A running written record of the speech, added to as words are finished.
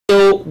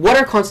what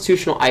are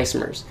constitutional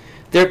isomers?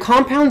 They're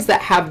compounds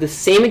that have the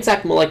same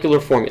exact molecular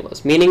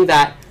formulas, meaning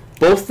that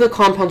both the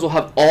compounds will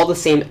have all the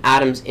same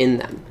atoms in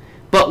them.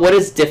 But what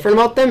is different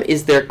about them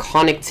is their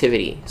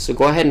connectivity. So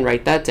go ahead and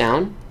write that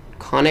down.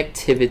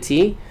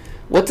 Connectivity.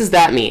 What does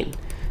that mean?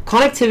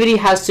 Connectivity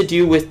has to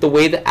do with the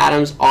way the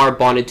atoms are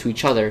bonded to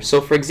each other.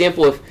 So for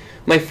example, if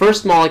my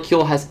first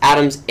molecule has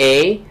atoms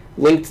A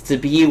linked to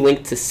B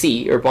linked to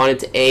C, or bonded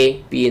to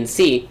A, B, and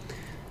C,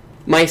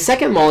 my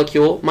second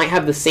molecule might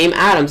have the same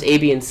atoms, A,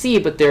 B, and C,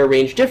 but they're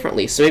arranged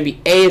differently. So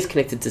maybe A is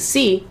connected to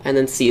C, and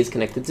then C is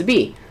connected to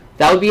B.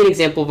 That would be an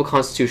example of a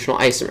constitutional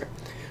isomer.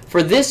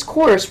 For this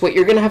course, what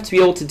you're going to have to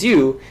be able to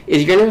do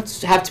is you're going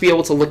to have to be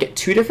able to look at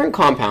two different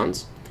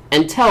compounds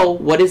and tell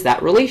what is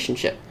that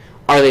relationship.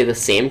 Are they the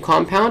same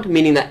compound,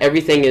 meaning that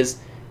everything is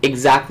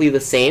exactly the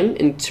same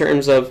in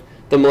terms of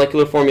the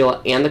molecular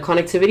formula and the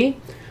connectivity?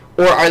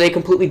 Or are they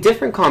completely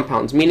different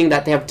compounds, meaning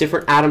that they have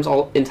different atoms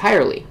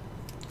entirely?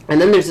 And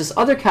then there's this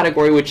other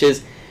category, which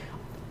is,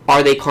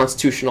 are they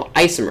constitutional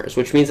isomers,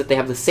 which means that they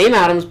have the same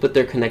atoms, but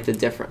they're connected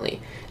differently.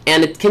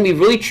 And it can be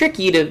really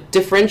tricky to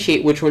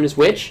differentiate which one is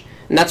which,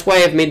 and that's why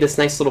I've made this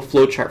nice little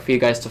flow chart for you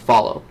guys to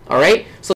follow. All right? So